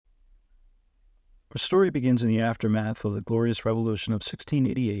Our story begins in the aftermath of the glorious revolution of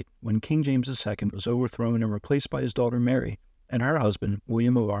 1688, when King James II was overthrown and replaced by his daughter Mary and her husband,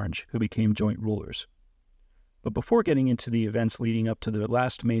 William of Orange, who became joint rulers. But before getting into the events leading up to the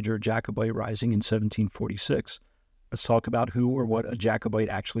last major Jacobite rising in 1746, let's talk about who or what a Jacobite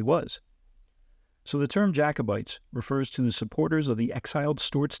actually was. So the term Jacobites refers to the supporters of the exiled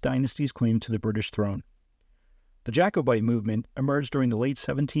Stuarts dynasty's claim to the British throne. The Jacobite movement emerged during the late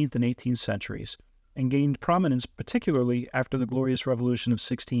 17th and 18th centuries and gained prominence particularly after the Glorious Revolution of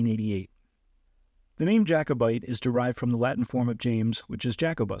 1688. The name Jacobite is derived from the Latin form of James, which is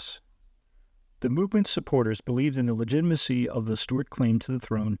Jacobus. The movement's supporters believed in the legitimacy of the Stuart claim to the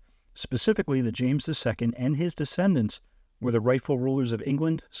throne, specifically that James II and his descendants were the rightful rulers of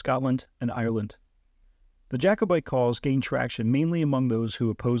England, Scotland, and Ireland. The Jacobite cause gained traction mainly among those who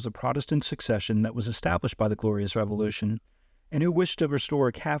opposed the Protestant succession that was established by the Glorious Revolution and who wished to restore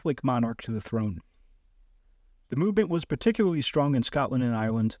a Catholic monarch to the throne. The movement was particularly strong in Scotland and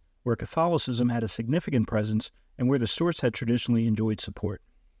Ireland, where Catholicism had a significant presence and where the Stuarts had traditionally enjoyed support.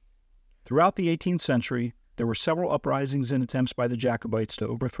 Throughout the 18th century, there were several uprisings and attempts by the Jacobites to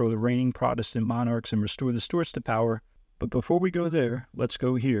overthrow the reigning Protestant monarchs and restore the Stuarts to power, but before we go there, let's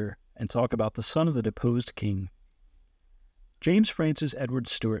go here and talk about the son of the deposed king. James Francis Edward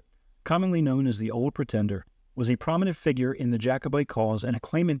Stuart, commonly known as the Old Pretender, was a prominent figure in the Jacobite cause and a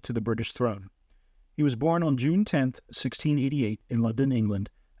claimant to the British throne. He was born on June 10, 1688, in London, England,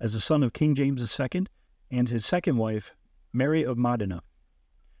 as the son of King James II and his second wife, Mary of Modena.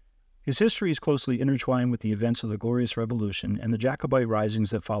 His history is closely intertwined with the events of the Glorious Revolution and the Jacobite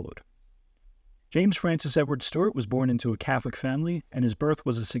risings that followed. James Francis Edward Stuart was born into a Catholic family, and his birth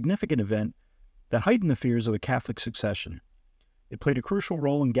was a significant event that heightened the fears of a Catholic succession. It played a crucial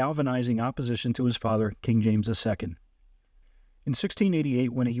role in galvanizing opposition to his father, King James II. In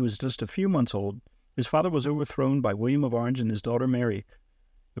 1688, when he was just a few months old, his father was overthrown by William of Orange and his daughter Mary.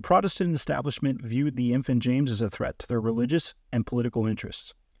 The Protestant establishment viewed the infant James as a threat to their religious and political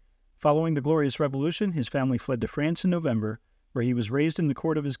interests. Following the Glorious Revolution, his family fled to France in November, where he was raised in the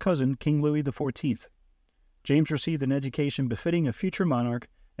court of his cousin, King Louis XIV. James received an education befitting a future monarch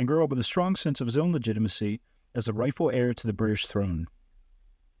and grew up with a strong sense of his own legitimacy as the rightful heir to the British throne.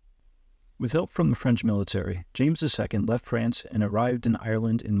 With help from the French military, James II left France and arrived in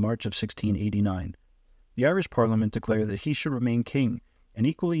Ireland in March of 1689. The Irish Parliament declared that he should remain king, and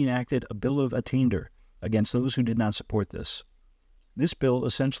equally enacted a Bill of Attainder against those who did not support this. This bill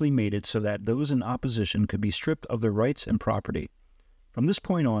essentially made it so that those in opposition could be stripped of their rights and property. From this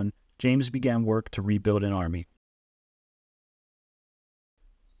point on, James began work to rebuild an army.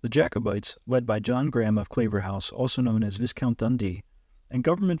 The Jacobites, led by John Graham of Claverhouse, also known as Viscount Dundee, and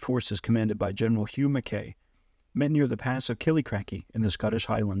government forces commanded by General Hugh Mackay, met near the pass of Killiecrankie in the Scottish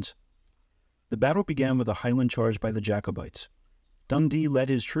Highlands. The battle began with a Highland charge by the Jacobites. Dundee led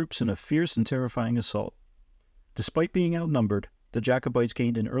his troops in a fierce and terrifying assault. Despite being outnumbered, the Jacobites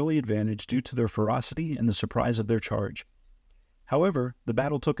gained an early advantage due to their ferocity and the surprise of their charge. However, the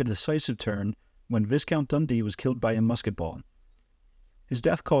battle took a decisive turn when Viscount Dundee was killed by a musket ball. His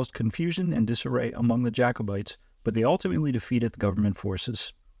death caused confusion and disarray among the Jacobites, but they ultimately defeated the government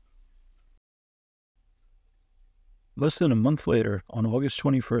forces. Less than a month later, on August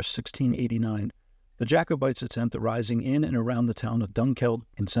 21, 1689, the Jacobites attempt a rising in and around the town of Dunkeld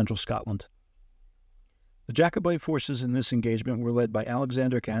in central Scotland. The Jacobite forces in this engagement were led by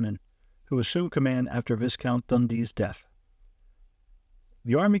Alexander Cannon, who assumed command after Viscount Dundee's death.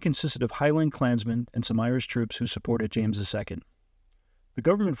 The army consisted of Highland clansmen and some Irish troops who supported James II. The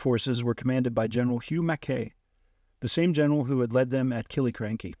government forces were commanded by General Hugh Mackay, the same general who had led them at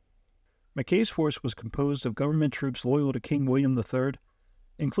Killiecrankie. Mackay's force was composed of government troops loyal to King William III,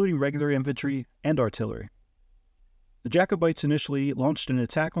 including regular infantry and artillery. The Jacobites initially launched an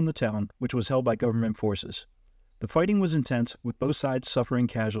attack on the town, which was held by government forces. The fighting was intense, with both sides suffering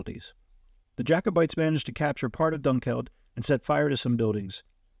casualties. The Jacobites managed to capture part of Dunkeld and set fire to some buildings.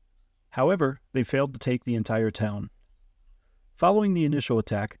 However, they failed to take the entire town. Following the initial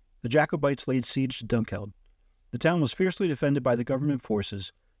attack, the Jacobites laid siege to Dunkeld. The town was fiercely defended by the government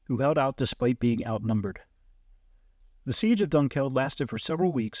forces, who held out despite being outnumbered. The siege of Dunkeld lasted for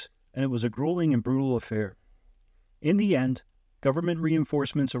several weeks, and it was a grueling and brutal affair. In the end, government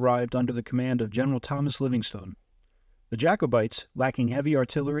reinforcements arrived under the command of General Thomas Livingstone. The Jacobites, lacking heavy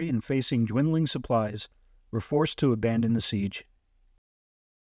artillery and facing dwindling supplies, were forced to abandon the siege.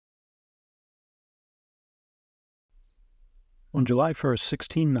 On July 1,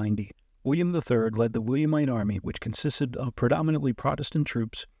 1690, William III led the Williamite army, which consisted of predominantly Protestant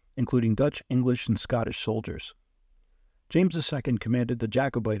troops, including Dutch, English, and Scottish soldiers. James II commanded the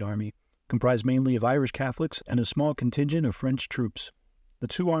Jacobite army, comprised mainly of Irish Catholics and a small contingent of French troops. The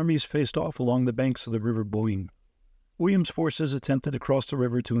two armies faced off along the banks of the River Boyne. William's forces attempted to cross the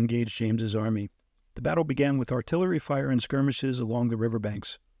river to engage James's army. The battle began with artillery fire and skirmishes along the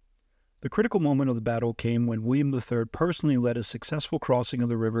riverbanks. The critical moment of the battle came when William III personally led a successful crossing of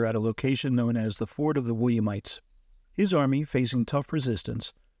the river at a location known as the Ford of the Williamites. His army, facing tough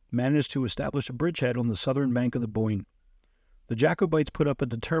resistance, managed to establish a bridgehead on the southern bank of the Boyne. The Jacobites put up a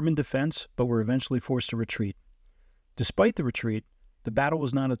determined defense, but were eventually forced to retreat. Despite the retreat, the battle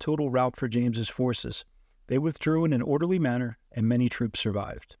was not a total rout for James's forces. They withdrew in an orderly manner, and many troops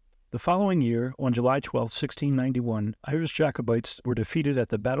survived. The following year, on July 12, 1691, Irish Jacobites were defeated at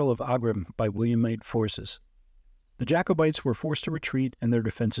the Battle of Aghrim by Williamite forces. The Jacobites were forced to retreat, and their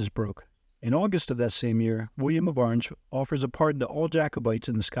defenses broke. In August of that same year, William of Orange offers a pardon to all Jacobites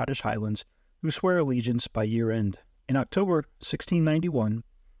in the Scottish Highlands who swear allegiance by year-end. In October 1691,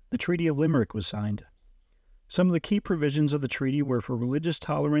 the Treaty of Limerick was signed. Some of the key provisions of the treaty were for religious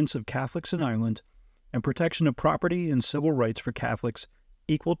tolerance of Catholics in Ireland and protection of property and civil rights for Catholics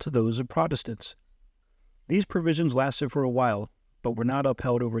equal to those of Protestants. These provisions lasted for a while, but were not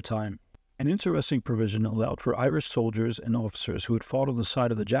upheld over time. An interesting provision allowed for Irish soldiers and officers who had fought on the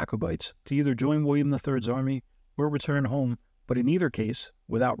side of the Jacobites to either join William III's army or return home, but in either case,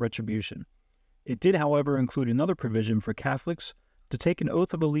 without retribution. It did, however, include another provision for Catholics to take an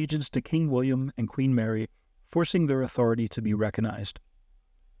oath of allegiance to King William and Queen Mary, forcing their authority to be recognized.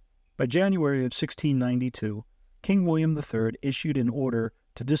 By January of 1692, King William III issued an order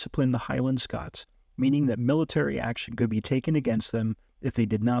to discipline the Highland Scots, meaning that military action could be taken against them if they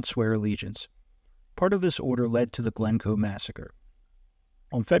did not swear allegiance. Part of this order led to the Glencoe Massacre.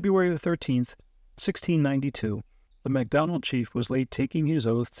 On February 13, 1692, the MacDonald chief was late taking his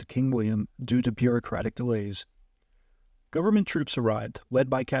oath to King William due to bureaucratic delays. Government troops arrived, led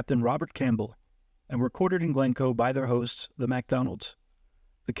by Captain Robert Campbell, and were quartered in Glencoe by their hosts, the MacDonalds.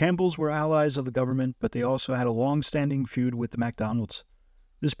 The Campbells were allies of the government, but they also had a long-standing feud with the MacDonalds.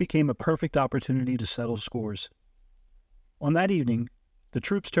 This became a perfect opportunity to settle scores. On that evening, the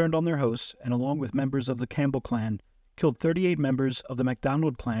troops turned on their hosts and, along with members of the Campbell clan, killed 38 members of the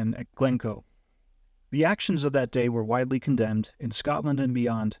MacDonald clan at Glencoe. The actions of that day were widely condemned in Scotland and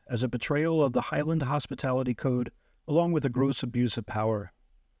beyond as a betrayal of the Highland Hospitality Code, along with a gross abuse of power.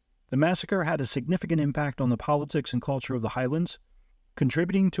 The massacre had a significant impact on the politics and culture of the Highlands,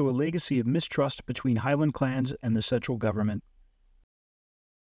 contributing to a legacy of mistrust between Highland clans and the central government.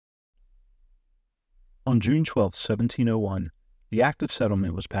 On June 12, 1701, the Act of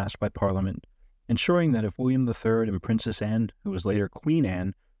Settlement was passed by Parliament, ensuring that if William III and Princess Anne, who was later Queen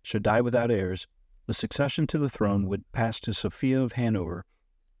Anne, should die without heirs, the succession to the throne would pass to Sophia of Hanover,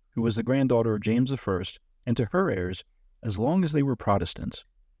 who was the granddaughter of James I, and to her heirs, as long as they were Protestants.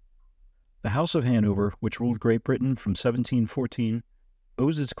 The House of Hanover, which ruled Great Britain from 1714,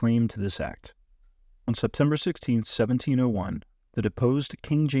 owes its claim to this act. On September 16, 1701, the deposed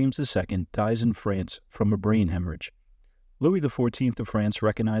King James II dies in France from a brain hemorrhage. Louis XIV of France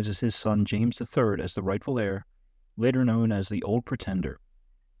recognizes his son James III as the rightful heir, later known as the Old Pretender.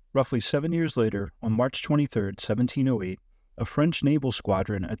 Roughly 7 years later, on March 23, 1708, a French naval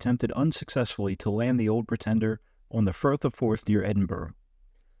squadron attempted unsuccessfully to land the Old Pretender on the Firth of Forth near Edinburgh.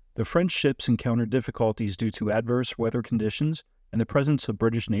 The French ships encountered difficulties due to adverse weather conditions and the presence of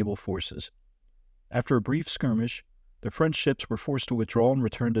British naval forces. After a brief skirmish, the French ships were forced to withdraw and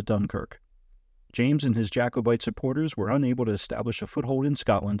return to Dunkirk. James and his Jacobite supporters were unable to establish a foothold in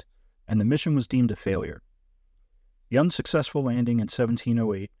Scotland, and the mission was deemed a failure. The unsuccessful landing in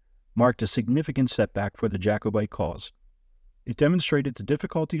 1708 marked a significant setback for the Jacobite cause. It demonstrated the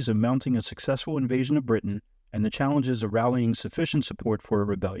difficulties of mounting a successful invasion of Britain and the challenges of rallying sufficient support for a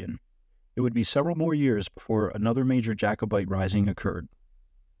rebellion. It would be several more years before another major Jacobite rising occurred.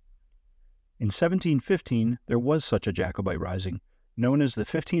 In 1715, there was such a Jacobite rising, known as the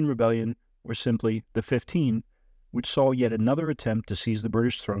 15 Rebellion, or simply the 15, which saw yet another attempt to seize the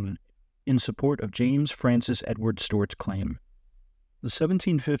British throne in support of James Francis Edward Stuart's claim. The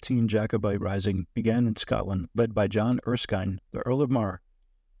 1715 Jacobite rising began in Scotland, led by John Erskine, the Earl of Mar,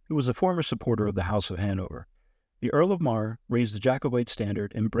 who was a former supporter of the House of Hanover. The Earl of Mar raised the Jacobite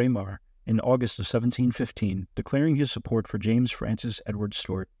standard in Braemar in August of 1715, declaring his support for James Francis Edward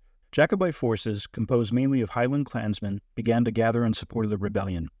Stuart. Jacobite forces, composed mainly of Highland clansmen, began to gather in support of the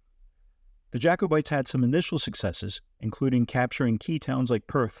rebellion. The Jacobites had some initial successes, including capturing key towns like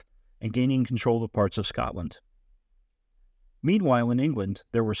Perth and gaining control of parts of Scotland. Meanwhile, in England,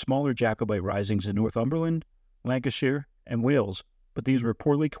 there were smaller Jacobite risings in Northumberland, Lancashire, and Wales, but these were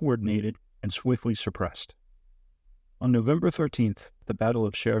poorly coordinated and swiftly suppressed. On November 13th, the Battle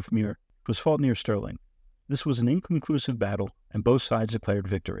of Sheriff Muir, was fought near Stirling. This was an inconclusive battle, and both sides declared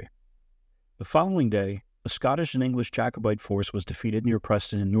victory. The following day, a Scottish and English Jacobite force was defeated near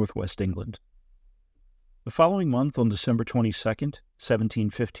Preston in northwest England. The following month, on December 22nd,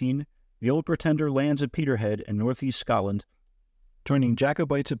 1715, the Old Pretender lands at Peterhead in northeast Scotland, joining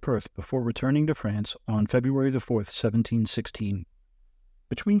Jacobites at Perth before returning to France on February 4th, 1716.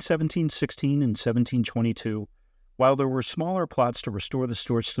 Between 1716 and 1722, while there were smaller plots to restore the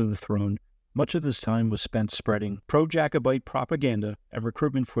Stuarts to the throne, much of this time was spent spreading pro-Jacobite propaganda and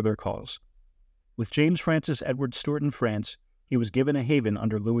recruitment for their cause. With James Francis Edward Stuart in France, he was given a haven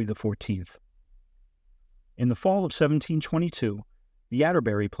under Louis XIV. In the fall of 1722, the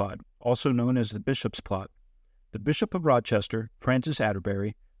Atterbury plot, also known as the Bishop's plot, the Bishop of Rochester, Francis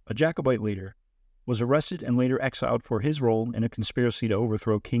Atterbury, a Jacobite leader, was arrested and later exiled for his role in a conspiracy to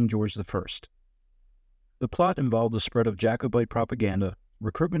overthrow King George I. The plot involved the spread of Jacobite propaganda,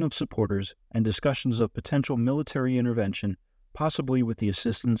 recruitment of supporters, and discussions of potential military intervention, possibly with the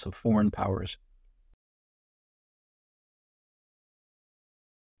assistance of foreign powers.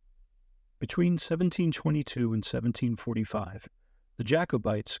 Between 1722 and 1745, the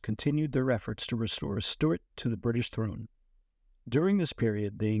Jacobites continued their efforts to restore Stuart to the British throne. During this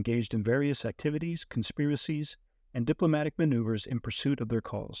period, they engaged in various activities, conspiracies, and diplomatic maneuvers in pursuit of their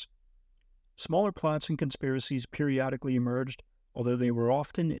cause. Smaller plots and conspiracies periodically emerged, although they were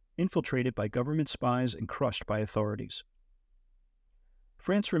often infiltrated by government spies and crushed by authorities.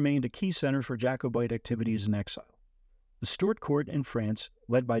 France remained a key center for Jacobite activities in exile. The Stuart court in France,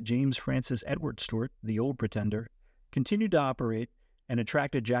 led by James Francis Edward Stuart, the Old Pretender, continued to operate and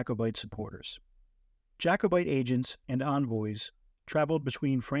attracted Jacobite supporters. Jacobite agents and envoys traveled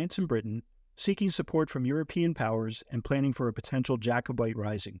between France and Britain, seeking support from European powers and planning for a potential Jacobite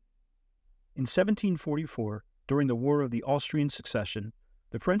rising. In 1744, during the War of the Austrian Succession,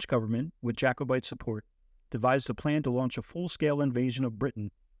 the French government, with Jacobite support, devised a plan to launch a full-scale invasion of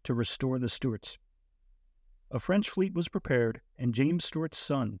Britain to restore the Stuarts. A French fleet was prepared, and James Stuart's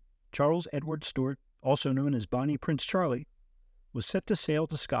son, Charles Edward Stuart, also known as Bonnie Prince Charlie, was set to sail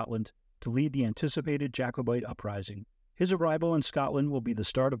to Scotland to lead the anticipated Jacobite uprising. His arrival in Scotland will be the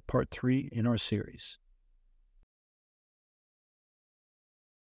start of Part 3 in our series.